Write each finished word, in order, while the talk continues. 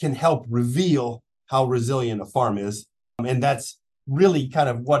can help reveal how resilient a farm is. And that's really kind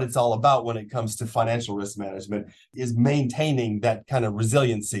of what it's all about when it comes to financial risk management, is maintaining that kind of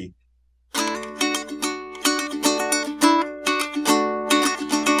resiliency.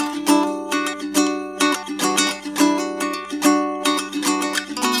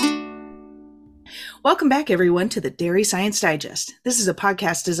 Welcome back, everyone, to the Dairy Science Digest. This is a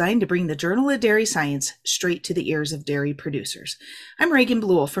podcast designed to bring the Journal of Dairy Science straight to the ears of dairy producers. I'm Reagan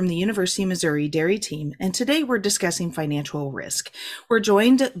Bluell from the University of Missouri Dairy Team, and today we're discussing financial risk. We're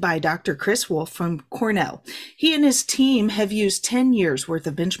joined by Dr. Chris Wolf from Cornell. He and his team have used 10 years worth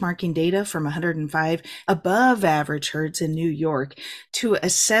of benchmarking data from 105 above average herds in New York to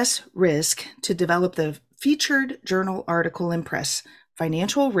assess risk to develop the featured journal article in Press,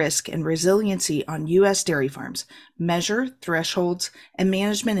 Financial Risk and Resiliency on U.S. Dairy Farms, Measure, Thresholds, and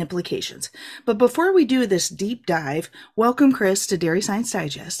Management Implications. But before we do this deep dive, welcome, Chris, to Dairy Science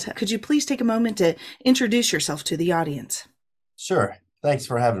Digest. Could you please take a moment to introduce yourself to the audience? Sure. Thanks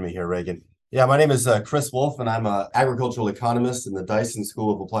for having me here, Reagan. Yeah, my name is Chris Wolf, and I'm an agricultural economist in the Dyson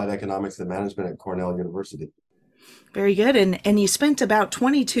School of Applied Economics and Management at Cornell University. Very good. And you spent about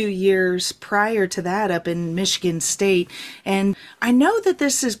 22 years prior to that up in Michigan State. And I know that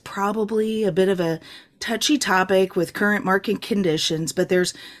this is probably a bit of a touchy topic with current market conditions, but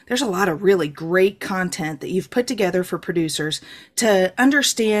there's a lot of really great content that you've put together for producers to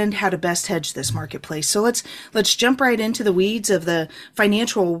understand how to best hedge this marketplace. So let's jump right into the weeds of the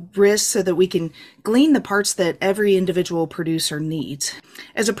financial risks so that we can glean the parts that every individual producer needs.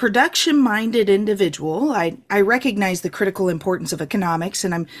 As a production-minded individual, I recognize the critical importance of economics,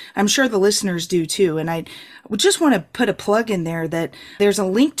 and I'm sure the listeners do too. And I would just want to put a plug in there that there's a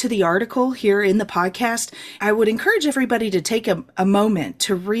link to the article here in the podcast. I would encourage everybody to take a moment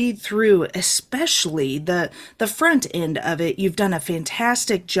to read through, especially the front end of it. You've done a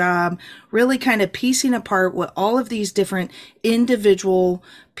fantastic job really kind of piecing apart what all of these different individual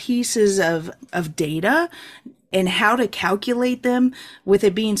pieces of data and how to calculate them. With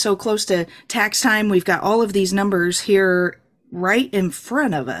it being so close to tax time, we've got all of these numbers here right in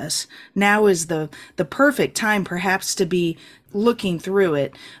front of us. Now is the perfect time perhaps to be looking through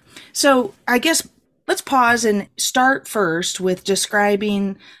it. So I guess let's pause and start first with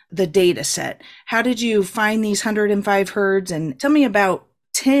describing the data set. How did you find these 105 herds? And tell me about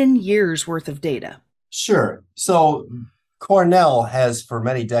 10 years worth of data. Sure. So Cornell has for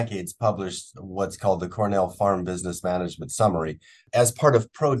many decades published what's called the Cornell Farm Business Management Summary. As part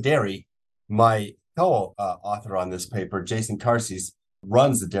of Pro Dairy, my co-author on this paper, Jason Karses,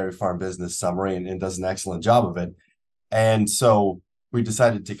 runs the Dairy Farm Business Summary and does an excellent job of it. And so we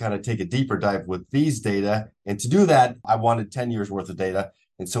decided to kind of take a deeper dive with these data. And to do that, I wanted 10 years worth of data.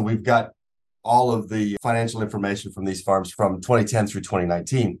 And so we've got all of the financial information from these farms from 2010 through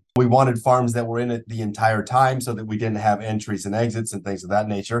 2019. We wanted farms that were in it the entire time so that we didn't have entries and exits and things of that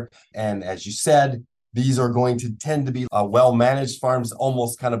nature. And as you said, these are going to tend to be well-managed farms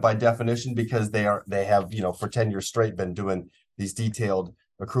almost kind of by definition, because they have, for 10 years straight been doing these detailed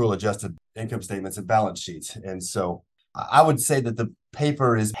accrual adjusted income statements and balance sheets. And so I would say that the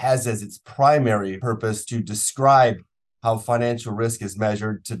paper has as its primary purpose to describe how financial risk is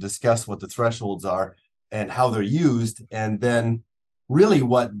measured, to discuss what the thresholds are and how they're used. And then really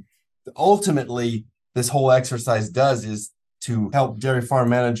what ultimately this whole exercise does is to help dairy farm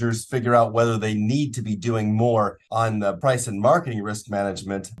managers figure out whether they need to be doing more on the price and marketing risk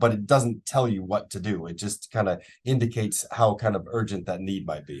management, but it doesn't tell you what to do. It just kind of indicates how kind of urgent that need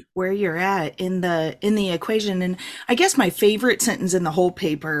might be. Where you're at in the equation. And I guess my favorite sentence in the whole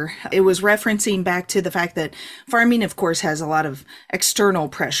paper, it was referencing back to the fact that farming, of course, has a lot of external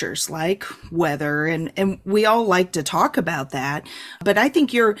pressures like weather, and we all like to talk about that. But I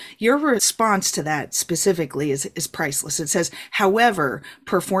think your response to that specifically is priceless. It says, however,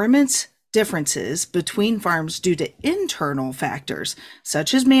 performance differences between farms due to internal factors,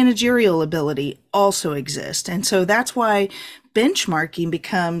 such as managerial ability, also exist. And so that's why benchmarking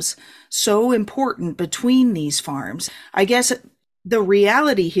becomes so important between these farms. I guess the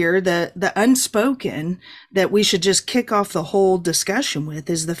reality here, the unspoken that we should just kick off the whole discussion with,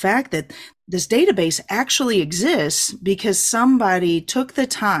 is the fact that this database actually exists because somebody took the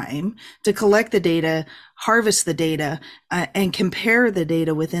time to collect the data, harvest the data, and compare the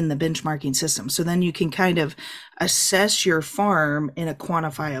data within the benchmarking system. So then you can kind of assess your farm in a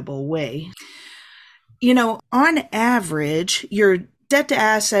quantifiable way. On average, your debt to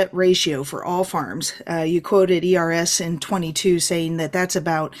asset ratio for all farms, you quoted ERS in 22 saying that that's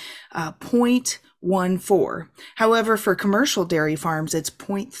about 0.14. However, for commercial dairy farms, it's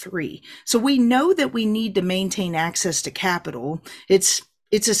 0.3. So we know that we need to maintain access to capital. It's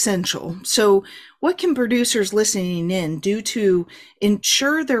It's essential. So, what can producers listening in do to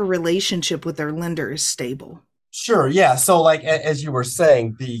ensure their relationship with their lender is stable? Sure, yeah. So, like as you were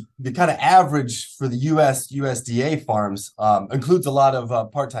saying, the kind of average for the U.S. USDA farms includes a lot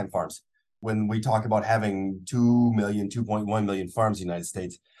of part-time farms. When we talk about having 2 million, 2.1 million farms in the United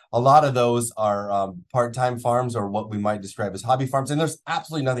States, a lot of those are part-time farms or what we might describe as hobby farms, and there's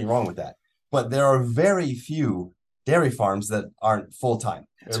absolutely nothing wrong with that. But there are very few dairy farms that aren't full-time,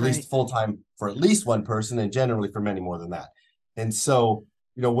 or That's at right. least full-time for at least one person, and generally for many more than that. And so,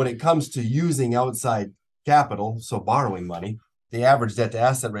 when it comes to using outside capital, so borrowing money, the average debt to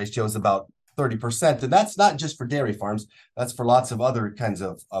asset ratio is about 30%. And that's not just for dairy farms, that's for lots of other kinds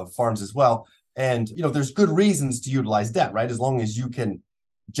of farms as well. And, there's good reasons to utilize debt, right? As long as you can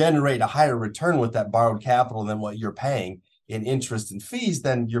generate a higher return with that borrowed capital than what you're paying in interest and fees,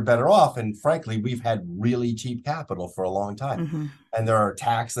 then you're better off. And frankly, we've had really cheap capital for a long time. Mm-hmm. And there are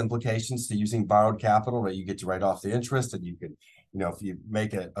tax implications to using borrowed capital, right? You get to write off the interest, and you can, if you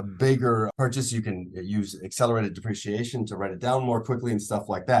make a bigger purchase, you can use accelerated depreciation to write it down more quickly and stuff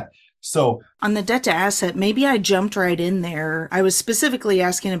like that. So, On the debt to asset, maybe I jumped right in there. I was specifically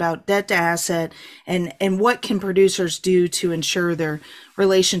asking about debt to asset and what can producers do to ensure their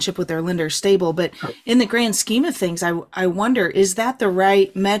relationship with their lender is stable. But in the grand scheme of things, I wonder, is that the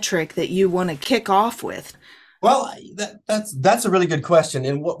right metric that you want to kick off with? well, that's a really good question.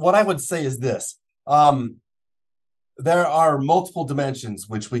 And what I would say is this. There are multiple dimensions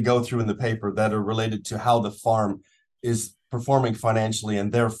which we go through in the paper that are related to how the farm is performing financially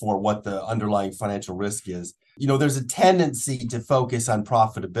and therefore what the underlying financial risk is. There's a tendency to focus on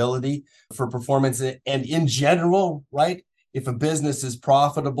profitability for performance, and in general, right? If a business is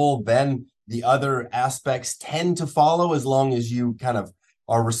profitable, then the other aspects tend to follow, as long as you kind of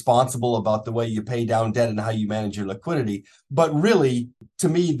are responsible about the way you pay down debt and how you manage your liquidity. But really, to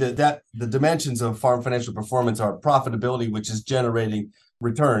me, the dimensions of farm financial performance are profitability, which is generating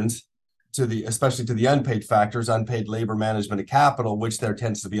returns especially to the unpaid factors, unpaid labor, management of capital, which there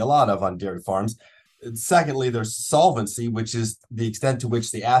tends to be a lot of on dairy farms. Secondly, there's solvency, which is the extent to which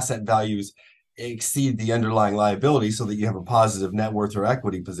the asset values exceed the underlying liability so that you have a positive net worth or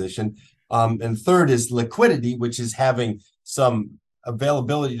equity position. And third is liquidity, which is having some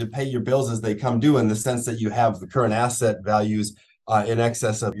availability to pay your bills as they come due, in the sense that you have the current asset values in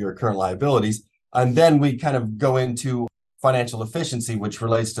excess of your current liabilities. And then we kind of go into financial efficiency, which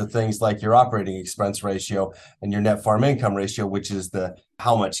relates to things like your operating expense ratio and your net farm income ratio, which is the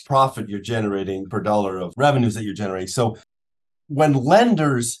how much profit you're generating per dollar of revenues that you're generating. So when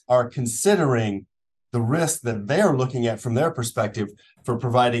lenders are considering the risk that they're looking at from their perspective for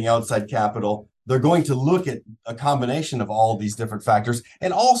providing outside capital, they're going to look at a combination of all these different factors,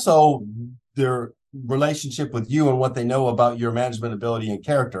 and also their relationship with you and what they know about your management ability and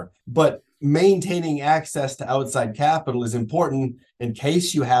character. But maintaining access to outside capital is important in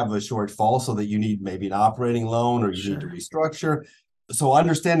case you have a shortfall, so that you need maybe an operating loan or you need to Sure. restructure. So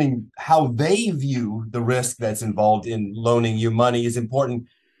understanding how they view the risk that's involved in loaning you money is important,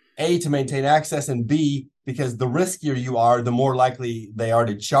 A, to maintain access, and B, because the riskier you are, the more likely they are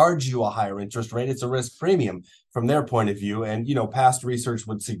to charge you a higher interest rate. It's a risk premium from their point of view. And, past research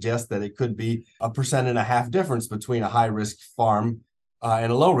would suggest that it could be 1.5% difference between a high risk farm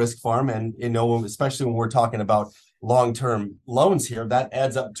and a low risk farm. And, especially when we're talking about long-term loans here, that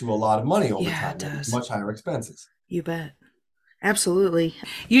adds up to a lot of money over Yeah, it time and does. much higher expenses. You bet. Absolutely.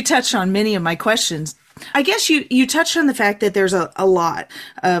 You touched on many of my questions. I guess you touched on the fact that there's a lot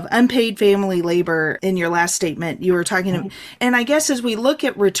of unpaid family labor in your last statement. You were talking about, and I guess as we look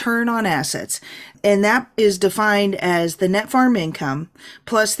at return on assets, and that is defined as the net farm income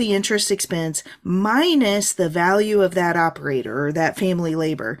plus the interest expense minus the value of that operator or that family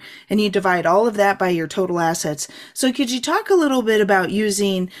labor, and you divide all of that by your total assets. So could you talk a little bit about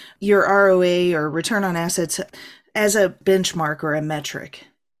using your ROA or return on assets as a benchmark or a metric?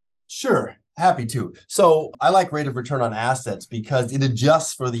 Sure, happy to. So I like rate of return on assets because it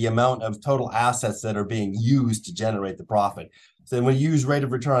adjusts for the amount of total assets that are being used to generate the profit. So when you use rate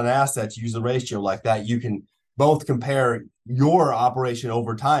of return on assets, use a ratio like that, you can both compare your operation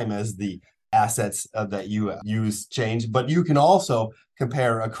over time as the assets that you use change, but you can also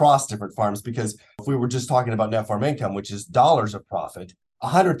compare across different farms, because if we were just talking about net farm income, which is dollars of profit,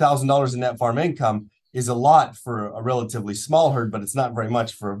 $100,000 in net farm income is a lot for a relatively small herd, but it's not very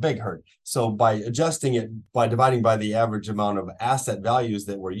much for a big herd. So by adjusting it, by dividing by the average amount of asset values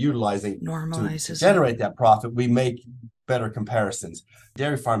that we're utilizing to Normalizes it. generate that profit, we make better comparisons.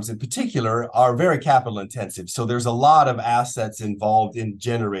 Dairy farms in particular are very capital intensive. So there's a lot of assets involved in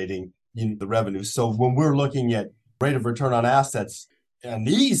generating the revenue. So when we're looking at rate of return on assets And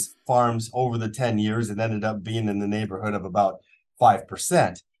these farms over the 10 years, it ended up being in the neighborhood of about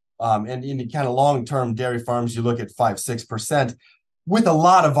 5%. And in kind of long-term dairy farms, you look at 5-6% with a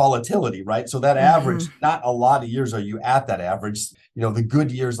lot of volatility, right? So that Mm-hmm. average, not a lot of years are you at that average. The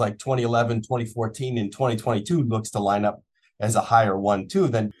good years like 2011, 2014, and 2022 looks to line up as a higher one too.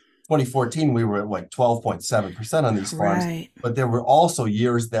 Then 2014, we were at like 12.7% on these farms. Right. But there were also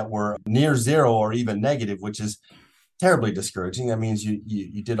years that were near zero or even negative, which is terribly discouraging. That means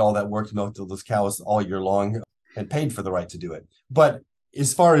you did all that work to milk those cows all year long and paid for the right to do it. But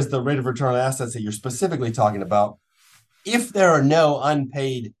as far as the rate of return on assets that you're specifically talking about, if there are no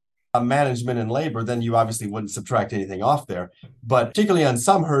unpaid management and labor, then you obviously wouldn't subtract anything off there. But particularly on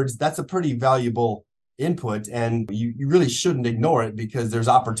some herds, that's a pretty valuable input, and you really shouldn't ignore it because there's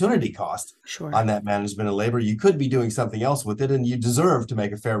opportunity cost Sure. on that management and labor. You could be doing something else with it, and you deserve to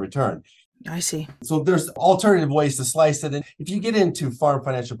make a fair return. I see. So there's alternative ways to slice it. And if you get into farm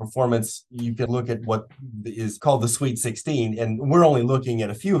financial performance, you can look at what is called the Sweet 16. And we're only looking at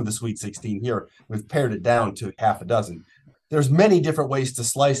a few of the Sweet 16 here. We've pared it down to half a dozen. There's many different ways to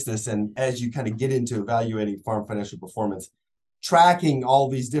slice this. And as you kind of get into evaluating farm financial performance, tracking all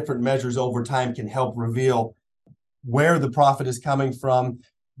these different measures over time can help reveal where the profit is coming from,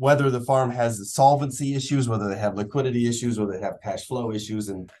 whether the farm has solvency issues, whether they have liquidity issues, whether they have cash flow issues,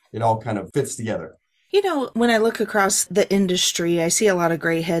 and it all kind of fits together. When I look across the industry, I see a lot of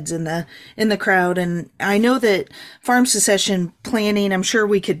gray heads in the crowd, and I know that farm succession planning, I'm sure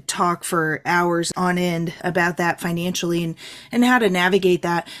we could talk for hours on end about that financially and how to navigate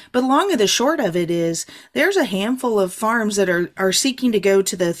that. But long and the short of it is there's a handful of farms that are seeking to go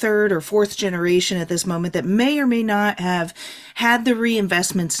to the third or fourth generation at this moment that may or may not have had the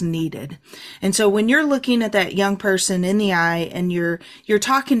reinvestments needed. And so when you're looking at that young person in the eye and you're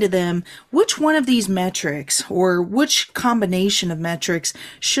talking to them, which one of these metrics or which combination of metrics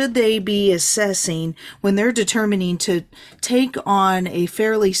should they be assessing when they're determining to take on a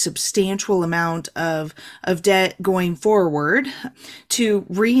fairly substantial amount of debt going forward to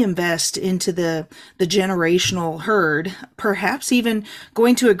reinvest into the generational herd, perhaps even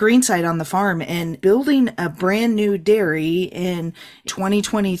going to a green site on the farm and building a brand new dairy in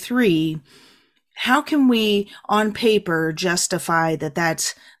 2023? How can we on paper justify that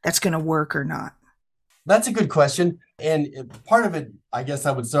that's going to work or not? That's a good question. And part of it, I guess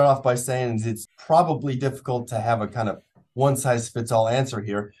I would start off by saying is it's probably difficult to have a kind of one size fits all answer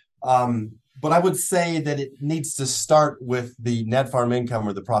here. But I would say that it needs to start with the net farm income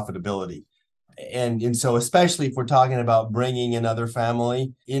or the profitability. And so especially if we're talking about bringing another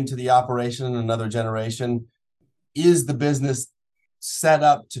family into the operation, another generation, is the business set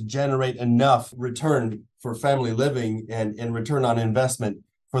up to generate enough return for family living and return on investment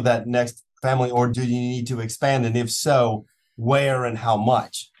for that next family, or do you need to expand? And if so, where and how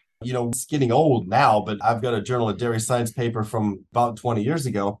much? It's getting old now, but I've got a Journal of Dairy Science paper from about 20 years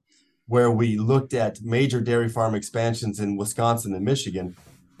ago where we looked at major dairy farm expansions in Wisconsin and Michigan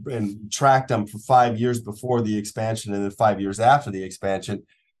and tracked them for 5 years before the expansion and then 5 years after the expansion.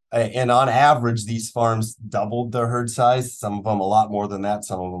 And on average, these farms doubled their herd size, some of them a lot more than that,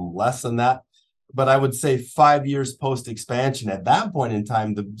 some of them less than that. But I would say 5 years post-expansion, at that point in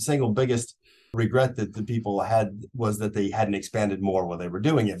time, the single biggest regret that the people had was that they hadn't expanded more while they were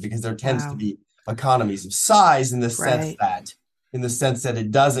doing it, because there tends to Wow. be economies of size in the Right. sense that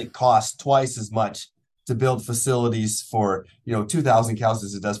it doesn't cost twice as much to build facilities for 2,000 cows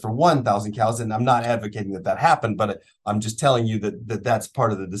as it does for 1,000 cows. And I'm not advocating that happened, but I'm just telling you that that's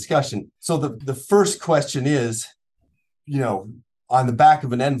part of the discussion. So the first question is, on the back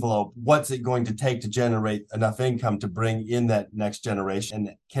of an envelope, what's it going to take to generate enough income to bring in that next generation?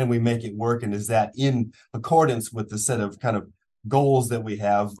 And can we make it work? And is that in accordance with the set of kind of goals that we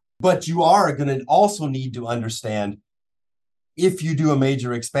have? But you are going to also need to understand, if you do a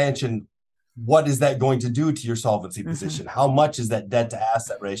major expansion, what is that going to do to your solvency position? How much is that debt to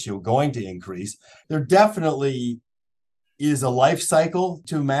asset ratio going to increase? There definitely is a life cycle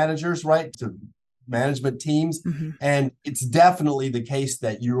to managers, right? To management teams. Mm-hmm. And it's definitely the case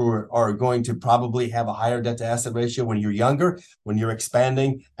that you are going to probably have a higher debt to asset ratio when you're younger, when you're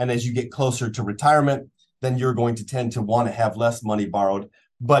expanding. And as you get closer to retirement, then you're going to tend to want to have less money borrowed.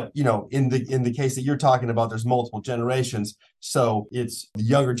 But in the case that you're talking about, there's multiple generations. So it's the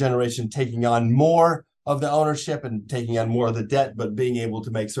younger generation taking on more of the ownership and taking on more of the debt, but being able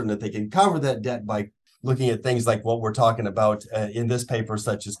to make certain that they can cover that debt by looking at things like what we're talking about in this paper,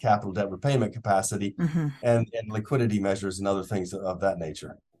 such as capital debt repayment capacity Mm-hmm. and liquidity measures and other things of that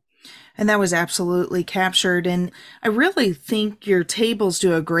nature. And that was absolutely captured. And I really think your tables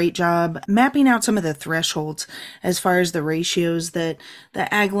do a great job mapping out some of the thresholds as far as the ratios that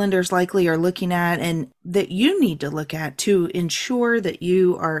the ag lenders likely are looking at and that you need to look at to ensure that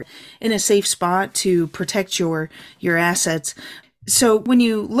you are in a safe spot to protect your assets. So when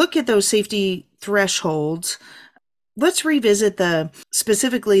you look at those safety thresholds, let's revisit the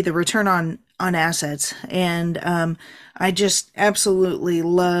specifically the return on assets. And I just absolutely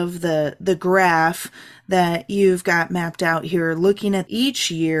love the graph that you've got mapped out here, looking at each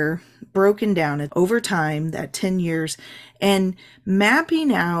year broken down over time, that 10 years, and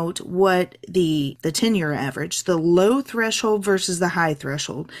mapping out what the 10-year average, the low threshold versus the high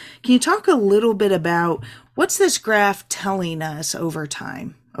threshold. Can you talk a little bit about what's this graph telling us over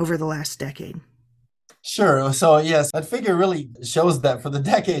time, over the last decade? Sure. So yes, that figure really shows that for the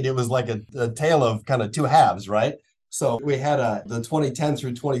decade, it was like a tale of kind of two halves, right? So we had the 2010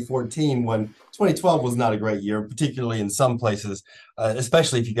 through 2014 when 2012 was not a great year, particularly in some places,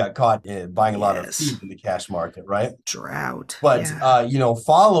 especially if you got caught buying a lot of Yes. feed in the cash market, right? Drought. But Yeah.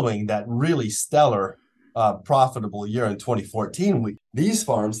 following that really stellar, profitable year in 2014, these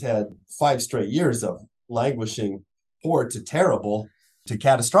farms had 5 straight years of languishing, poor to terrible to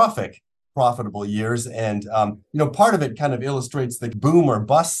catastrophic profitable years, and part of it kind of illustrates the boom or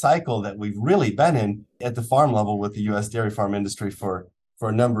bust cycle that we've really been in at the farm level with the U.S. dairy farm industry for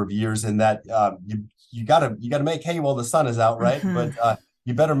a number of years, and that you gotta make hay while the sun is out, right? Mm-hmm. But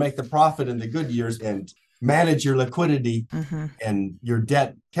you better make the profit in the good years and manage your liquidity Mm-hmm. and your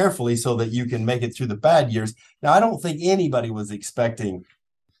debt carefully so that you can make it through the bad years. Now, I don't think anybody was expecting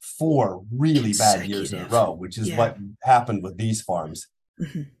 4 really bad years in a Consecutive. row, which is Yeah. what happened with these farms.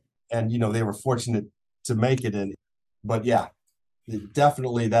 Mm-hmm. And they were fortunate to make it in. But yeah,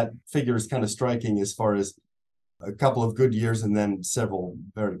 definitely that figure is kind of striking as far as a couple of good years and then several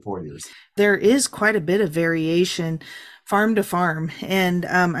very poor years. There is quite a bit of variation farm to farm, and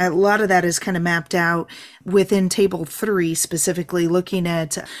a lot of that is kind of mapped out within table 3, specifically looking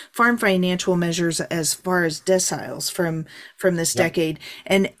at farm financial measures as far as deciles from this Yep. decade.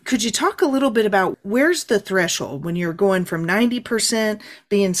 And could you talk a little bit about where's the threshold when you're going from 90%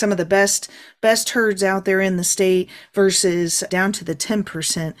 being some of the best herds out there in the state versus down to the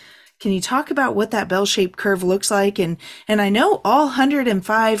 10%? Can you talk about what that bell-shaped curve looks like? And I know all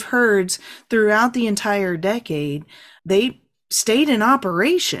 105 herds throughout the entire decade, they stayed in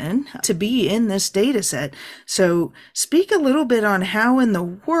operation to be in this data set. So speak a little bit on how in the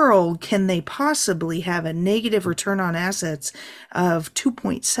world can they possibly have a negative return on assets of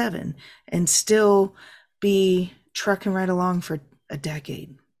 2.7 and still be trucking right along for a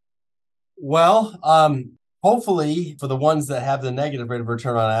decade? Well, hopefully for the ones that have the negative rate of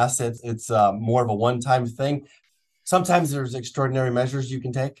return on assets, it's more of a one-time thing. Sometimes there's extraordinary measures you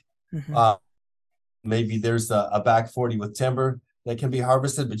can take. Mm-hmm. Uh, Maybe there's a back 40 with timber that can be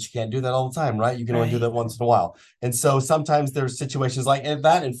harvested, but you can't do that all the time, right? You can only do Right. that once in a while. And so sometimes there's situations like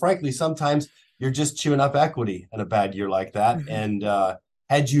that. And frankly, sometimes you're just chewing up equity in a bad year like that. Mm-hmm. And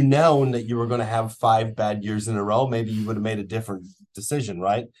had you known that you were going to have 5 bad years in a row, maybe you would have made a different decision,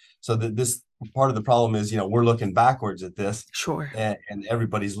 right? So that this part of the problem is, we're looking backwards at this, Sure. and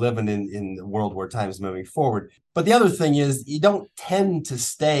everybody's living in the world where time's moving forward. But the other thing is, you don't tend to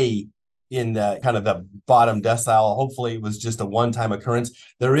stay in the kind of the bottom decile. Hopefully, it was just a one-time occurrence.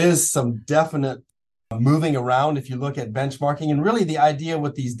 There is some definite moving around if you look at benchmarking, and really the idea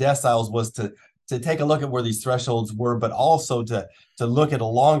with these deciles was to take a look at where these thresholds were, but also to look at a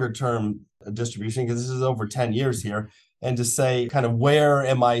longer term distribution, because this is over 10 years here, and to say kind of where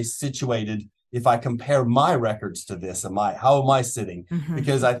am I situated if I compare my records to this? How am I sitting? Mm-hmm.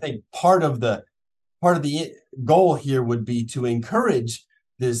 Because I think part of the goal here would be to encourage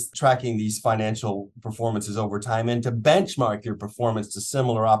this tracking these financial performances over time and to benchmark your performance to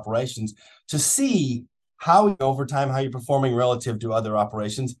similar operations to see how over time how you're performing relative to other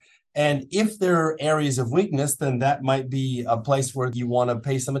operations. And if there are areas of weakness, then that might be a place where you want to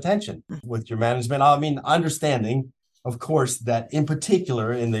pay some attention with your management. I mean, understanding, of course, that in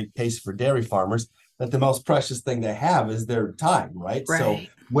particular, in the case for dairy farmers, that the most precious thing they have is their time, right? So Right.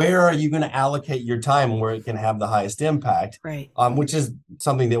 where are you going to allocate your time where it can have the highest impact? Right. Which is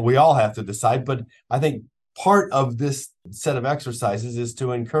something that we all have to decide. But I think part of this set of exercises is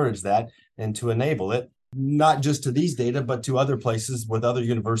to encourage that and to enable it, not just to these data, but to other places with other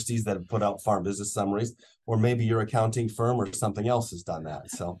universities that have put out farm business summaries, or maybe your accounting firm or something else has done that.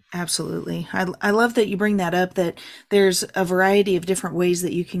 So Absolutely. I love that you bring that up, that there's a variety of different ways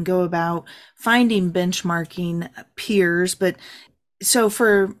that you can go about finding benchmarking peers, but So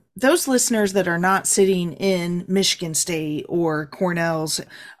for those listeners that are not sitting in Michigan State or Cornell's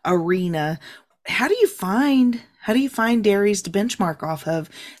arena, how do you find dairies to benchmark off of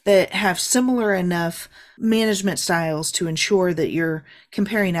that have similar enough management styles to ensure that you're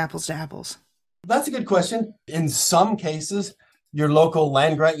comparing apples to apples? That's a good question. In some cases, your local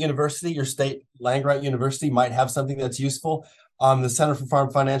land grant university, your state land grant university might have something that's useful. The Center for Farm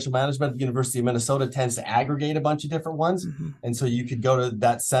Financial Management at the University of Minnesota tends to aggregate a bunch of different ones. Mm-hmm. And so you could go to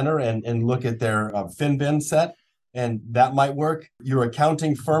that center and look at their FinBin set, and that might work. Your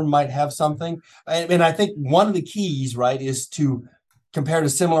accounting firm might have something. And I think one of the keys, right, is to compare to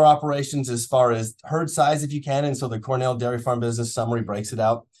similar operations as far as herd size if you can. And so the Cornell Dairy Farm Business Summary breaks it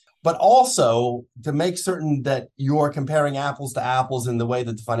out, but also to make certain that you're comparing apples to apples in the way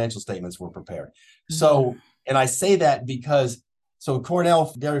that the financial statements were prepared. So, and I say that because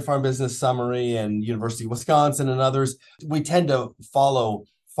Cornell Dairy Farm Business Summary and University of Wisconsin and others, we tend to follow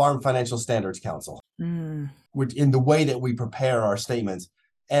Farm Financial Standards Council, which in the way that we prepare our statements.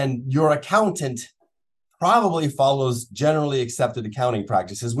 And your accountant probably follows generally accepted accounting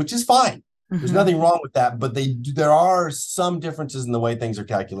practices, which is fine. There's nothing wrong with that, but there are some differences in the way things are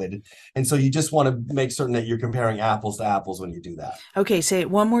calculated. And so you just want to make certain that you're comparing apples to apples when you do that. Okay, say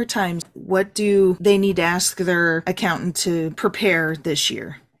it one more time. What do they need to ask their accountant to prepare this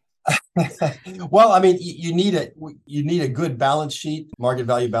year? Well, I mean, you need a good balance sheet, market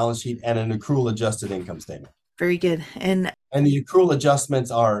value balance sheet, and an accrual adjusted income statement. Very good. And the accrual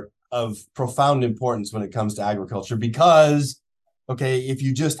adjustments are of profound importance when it comes to agriculture because, okay, if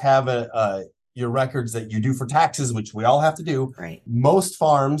you just have your records that you do for taxes, which we all have to do, right. Most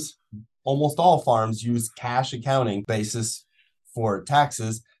farms, almost all farms, use cash accounting basis for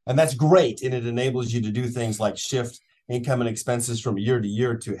taxes, and that's great, and it enables you to do things like shift income and expenses from year to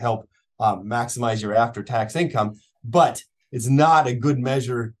year to help maximize your after-tax income. But it's not a good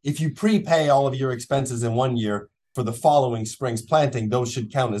measure. If you prepay all of your expenses in one year for the following spring's planting, those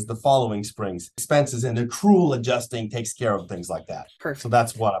should count as the following spring's expenses, and accrual adjusting takes care of things like that. Perfect. So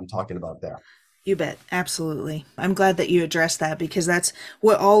that's what I'm talking about there. You bet. Absolutely. I'm glad that you addressed that because that's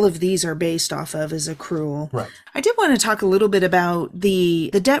what all of these are based off of is accrual. Right. I did want to talk a little bit about the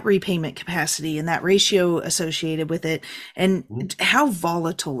debt repayment capacity and that ratio associated with it and how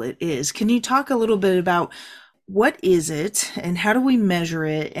volatile it is. Can you talk a little bit about what is it and how do we measure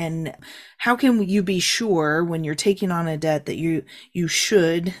it and how can you be sure when you're taking on a debt that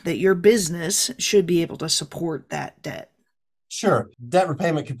that your business should be able to support that debt? Sure. Debt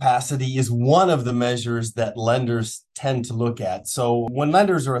repayment capacity is one of the measures that lenders tend to look at. So when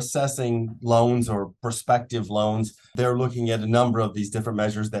lenders are assessing loans or prospective loans, they're looking at a number of these different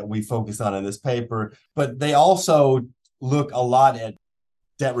measures that we focus on in this paper, but they also look a lot at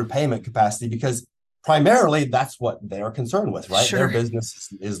debt repayment capacity because primarily that's what they're concerned with, right? Sure. Their business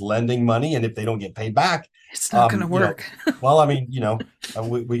is lending money, and if they don't get paid back, it's not going to work. Well, I mean,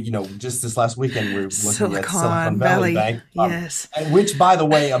 we just this last weekend we were looking at Silicon Valley Bank, yes, which, by the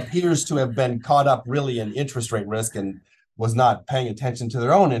way, appears to have been caught up really in interest rate risk and was not paying attention to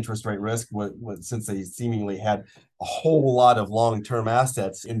their own interest rate risk, since they seemingly had a whole lot of long-term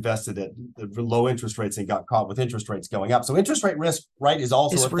assets invested at low interest rates and got caught with interest rates going up. So interest rate risk, right, is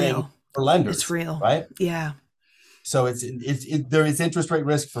also a thing for lenders. It's real, right? Yeah. So there is interest rate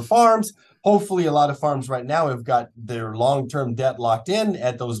risk for farms. Hopefully, a lot of farms right now have got their long-term debt locked in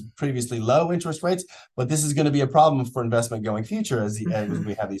at those previously low interest rates. But this is going to be a problem for investment going future as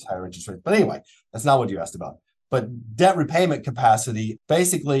we have these higher interest rates. But anyway, that's not what you asked about. But debt repayment capacity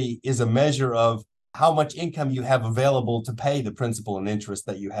basically is a measure of how much income you have available to pay the principal and interest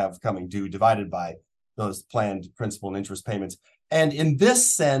that you have coming due, divided by those planned principal and interest payments. And in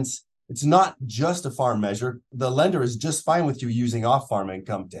this sense, it's not just a farm measure. The lender is just fine with you using off-farm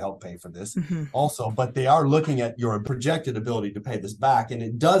income to help pay for this also, but they are looking at your projected ability to pay this back. And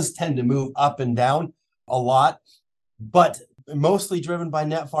it does tend to move up and down a lot, but mostly driven by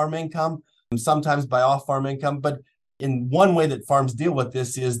net farm income, sometimes by off-farm income. But in one way that farms deal with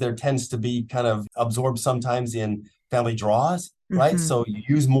this is there tends to be kind of absorbed sometimes in family draws, right? So you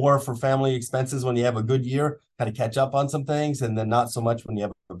use more for family expenses when you have a good year, kind of catch up on some things, and then not so much when you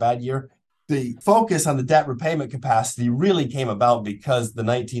have a bad year. The focus on the debt repayment capacity really came about because the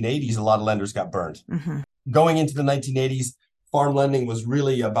 1980s, a lot of lenders got burned. Going into the 1980s, farm lending was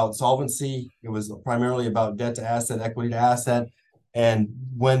really about solvency. It was primarily about debt to asset, equity to asset. And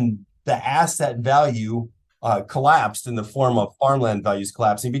when the asset value collapsed in the form of farmland values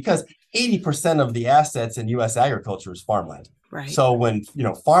collapsing, because 80% of the assets in U.S. agriculture is farmland. Right. So when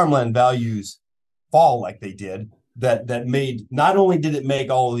farmland values fall like they did, that made, not only did it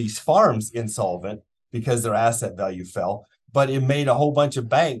make all of these farms insolvent because their asset value fell, but it made a whole bunch of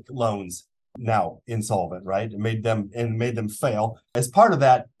bank loans now insolvent, right? It made them fail. As part of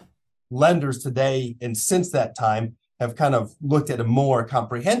that, lenders today and since that time have kind of looked at a more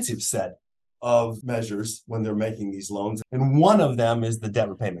comprehensive set of measures when they're making these loans. And one of them is the debt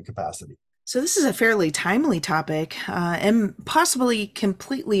repayment capacity. So this is a fairly timely topic and possibly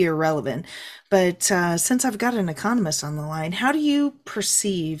completely irrelevant. But since I've got an economist on the line, how do you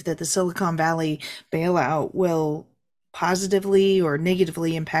perceive that the Silicon Valley bailout will positively or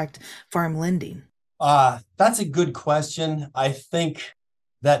negatively impact farm lending? That's a good question. I think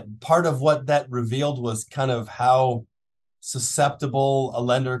that part of what that revealed was kind of how susceptible a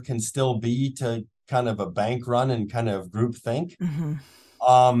lender can still be to kind of a bank run and kind of groupthink.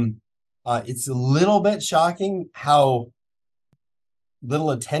 Mm-hmm. It's a little bit shocking how little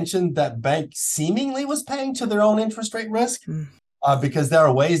attention that bank seemingly was paying to their own interest rate risk, because there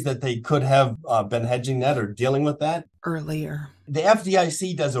are ways that they could have been hedging that or dealing with that Earlier. The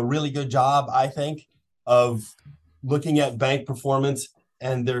FDIC does a really good job, I think, of looking at bank performance,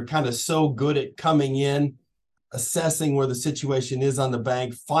 and they're kind of so good at coming in, assessing where the situation is on the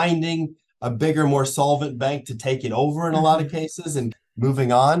bank, finding a bigger, more solvent bank to take it over in a lot of cases and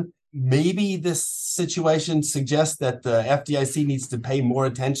moving on. Maybe this situation suggests that the FDIC needs to pay more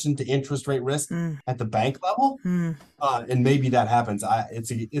attention to interest rate risk at the bank level. And maybe that happens.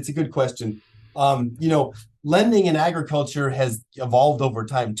 It's a good question. Lending in agriculture has evolved over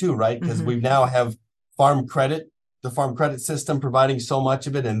time too, right? Because we now have farm credit, the farm credit system providing so much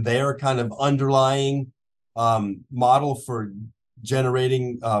of it, and their kind of underlying model for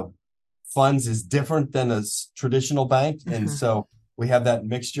generating funds is different than a traditional bank. And so we have that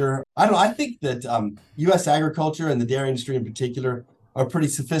mixture. I think that U.S. agriculture and the dairy industry in particular are pretty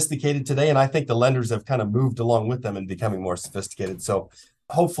sophisticated today. And I think the lenders have kind of moved along with them and becoming more sophisticated. So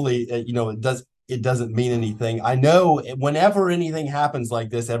hopefully, it doesn't mean anything. I know whenever anything happens like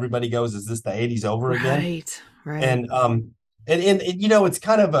this, everybody goes, is this the 80s over again? Right. And it's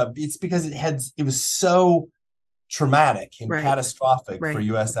kind of it's because it was so traumatic and catastrophic for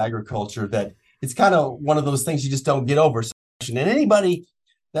U.S. agriculture that it's kind of one of those things you just don't get over. And anybody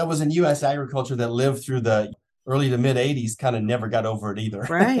that was in U.S. agriculture that lived through the early to mid 80s kind of never got over it either.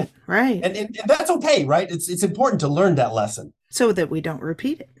 Right. and that's okay, right? It's important to learn that lesson so that we don't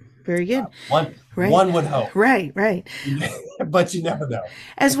repeat it. Very good. One would hope. Right. But you never know.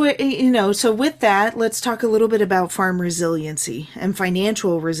 As so with that, let's talk a little bit about farm resiliency and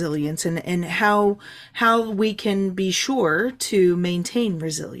financial resilience and how we can be sure to maintain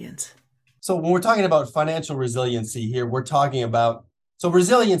resilience. So when we're talking about financial resiliency here, we're talking about, so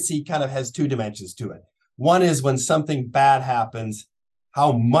resiliency kind of has two dimensions to it. One is when something bad happens,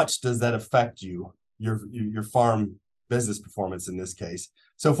 how much does that affect you, your farm business performance in this case?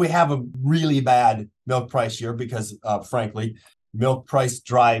 So if we have a really bad milk price year, because frankly, milk price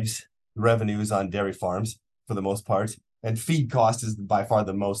drives revenues on dairy farms for the most part, and feed cost is by far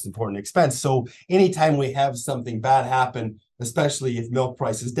the most important expense. So anytime we have something bad happen, especially if milk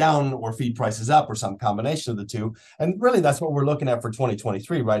price is down or feed price is up or some combination of the two, and really that's what we're looking at for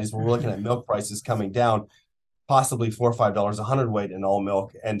 2023, right? Is we're looking at milk prices coming down, possibly $4 or $5 a hundredweight in all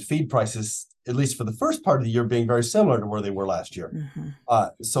milk, and feed prices, at least for the first part of the year, being very similar to where they were last year.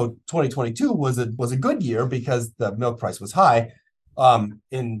 So 2022 was a good year because the milk price was high,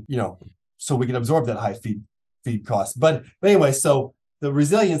 so we can absorb that high feed cost. But anyway, so the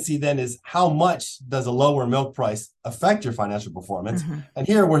resiliency then is how much does a lower milk price affect your financial performance? And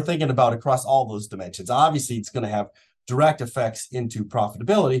here we're thinking about across all those dimensions. Obviously, it's going to have direct effects into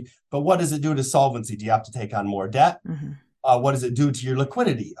profitability, but what does it do to solvency? Do you have to take on more debt? What does it do to your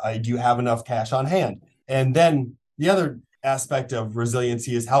liquidity? Do you have enough cash on hand? And then the other aspect of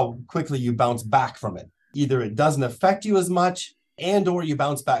resiliency is how quickly you bounce back from it. Either it doesn't affect you as much and or you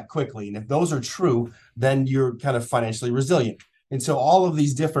bounce back quickly. And if those are true, then you're kind of financially resilient. And so all of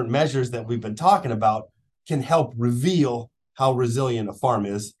these different measures that we've been talking about can help reveal how resilient a farm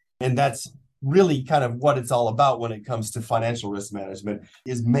is. And that's really kind of what it's all about when it comes to financial risk management,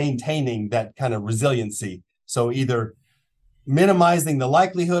 is maintaining that kind of resiliency. So either minimizing the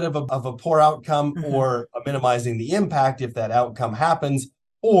likelihood of a poor outcome or minimizing the impact if that outcome happens,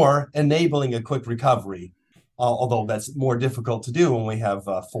 or enabling a quick recovery. Although that's more difficult to do when we have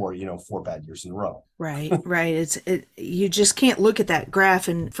four bad years in a row. Right. You just can't look at that graph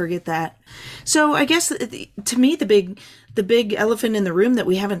and forget that. So I guess to me, the big elephant in the room that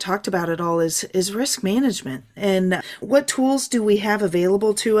we haven't talked about at all is risk management. And what tools do we have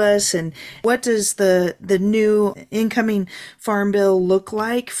available to us? And what does the new incoming farm bill look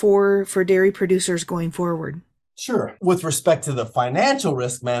like for dairy producers going forward? Sure. With respect to the financial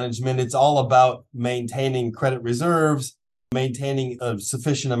risk management, it's all about maintaining credit reserves, maintaining a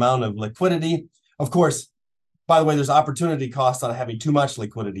sufficient amount of liquidity. Of course, by the way, there's opportunity cost on having too much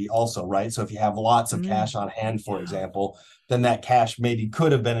liquidity also, right? So if you have lots of cash on hand, for Yeah. example, then that cash maybe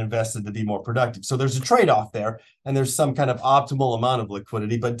could have been invested to be more productive. So there's a trade-off there, and there's some kind of optimal amount of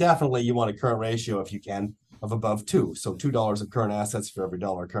liquidity, but definitely you want a current ratio, if you can, of above 2. So $2 of current assets for every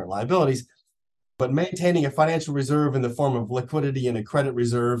dollar of current liabilities. But maintaining a financial reserve in the form of liquidity and a credit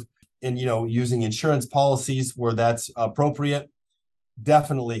reserve, and using insurance policies where that's appropriate,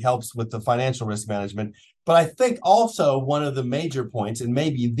 definitely helps with the financial risk management. But I think also one of the major points, and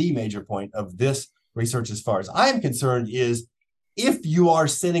maybe the major point of this research, as far as I'm concerned, is if you are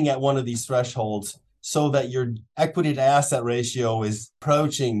sitting at one of these thresholds so that your equity to asset ratio is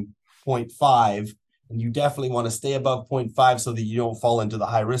approaching 0.5, and you definitely want to stay above 0.5 so that you don't fall into the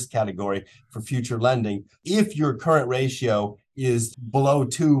high risk category for future lending. If your current ratio is below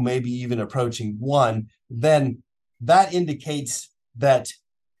 2, maybe even approaching 1, then that indicates that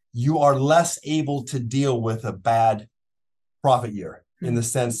you are less able to deal with a bad profit year, in the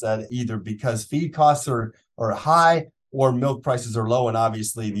sense that either because feed costs are high or milk prices are low. And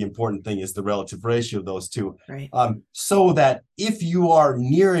obviously the important thing is the relative ratio of those two. Right. So that if you are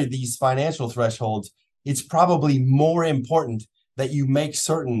near these financial thresholds, it's probably more important that you make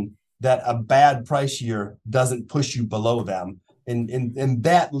certain that a bad price year doesn't push you below them. And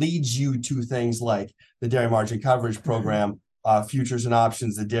that leads you to things like the dairy margin coverage program, futures and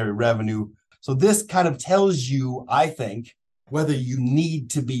options, the dairy revenue. So this kind of tells you, I think, whether you need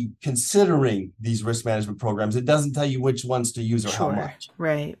to be considering these risk management programs. It doesn't tell you which ones to use or how much.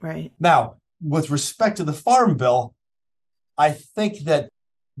 Right, right. Now, with respect to the Farm Bill, I think that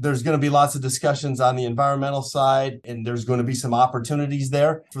there's going to be lots of discussions on the environmental side, and there's going to be some opportunities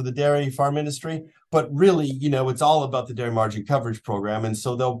there for the dairy farm industry. But really, it's all about the dairy margin coverage program. And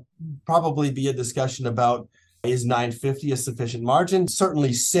so there'll probably be a discussion about, is 950 a sufficient margin?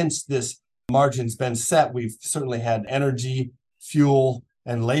 Certainly, since this margin's been set, we've certainly had energy, fuel,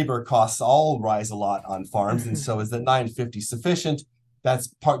 and labor costs all rise a lot on farms. And so is that 950 sufficient?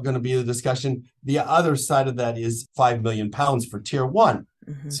 That's going to be the discussion. The other side of that is 5 million pounds for tier 1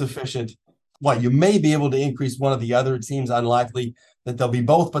 sufficient. Well, you may be able to increase one or the other. It seems unlikely that they'll be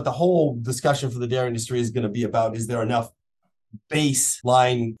both, but the whole discussion for the dairy industry is going to be about, is there enough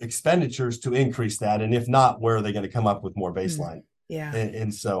baseline expenditures to increase that? And if not, where are they going to come up with more baseline? Yeah.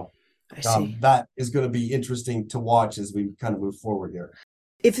 And so I see. that is going to be interesting to watch as we kind of move forward here.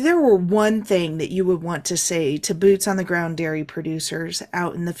 If there were one thing that you would want to say to boots on the ground dairy producers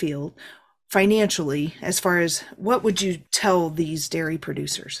out in the field financially, as far as what would you tell these dairy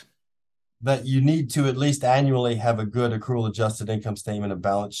producers? That you need to at least annually have a good accrual adjusted income statement and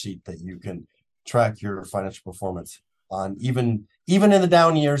balance sheet that you can track your financial performance on, even in the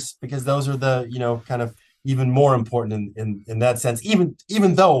down years, because those are the, kind of even more important in that sense,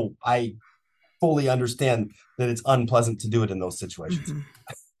 even though I fully understand that it's unpleasant to do it in those situations.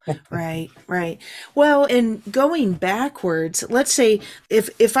 Right, right. Well, and going backwards, let's say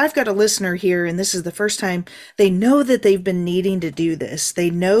if I've got a listener here and this is the first time they know that they've been needing to do this, they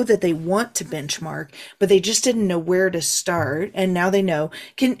know that they want to benchmark, but they just didn't know where to start, and now they know.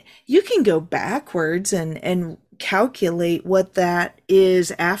 You can go backwards and calculate what that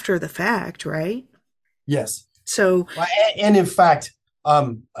is after the fact, right? Yes. So, and in fact,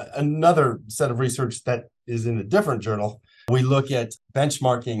 another set of research that is in a different journal, we look at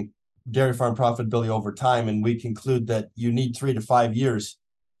benchmarking dairy farm profitability over time, and we conclude that you need 3 to 5 years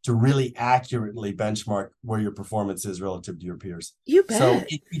to really accurately benchmark where your performance is relative to your peers. you bet. So,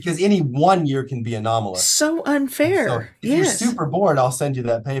 because any one year can be anomalous. So unfair. So if yes. you're super bored, I'll send you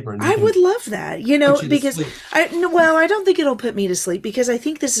that paper. And I would love that, because sleep. I don't think it'll put me to sleep, because I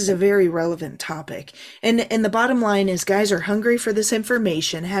think this is a very relevant topic. And the bottom line is guys are hungry for this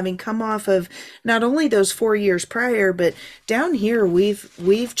information, having come off of not only those 4 years prior, but down here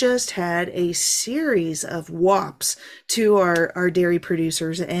we've just had a series of WOPs to our dairy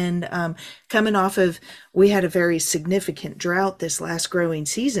producers, and coming off of, we had a very significant drought this last growing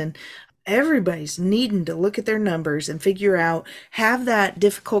season. Everybody's needing to look at their numbers and figure out, have that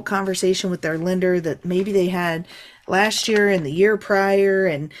difficult conversation with their lender that maybe they had last year and the year prior,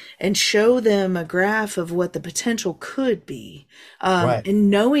 and show them a graph of what the potential could be. Right. And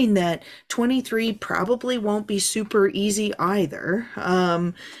knowing that 23 probably won't be super easy either.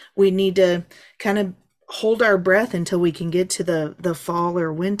 We need to kind of hold our breath until we can get to the fall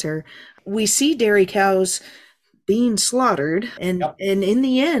or winter. We see dairy cows being slaughtered, and Yep. and in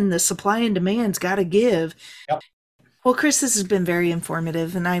the end the supply and demand's got to give. Yep. Well, Chris, this has been very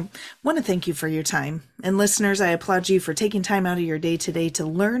informative, and I want to thank you for your time. And listeners, I applaud you for taking time out of your day today to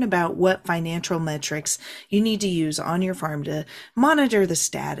learn about what financial metrics you need to use on your farm to monitor the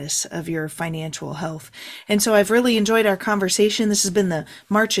status of your financial health. And so I've really enjoyed our conversation. This has been the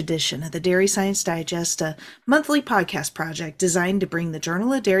March edition of the Dairy Science Digest, a monthly podcast project designed to bring the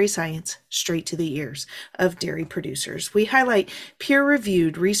Journal of Dairy Science straight to the ears of dairy producers. We highlight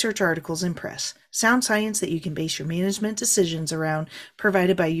peer-reviewed research articles and press, sound science that you can base your management decisions around,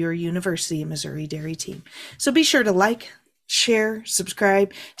 provided by your University of Missouri Dairy team. So be sure to like, share,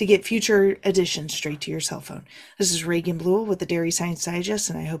 subscribe to get future editions straight to your cell phone. This is Reagan Bluell with the Dairy Science Digest,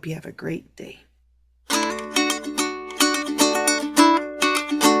 and I hope you have a great day.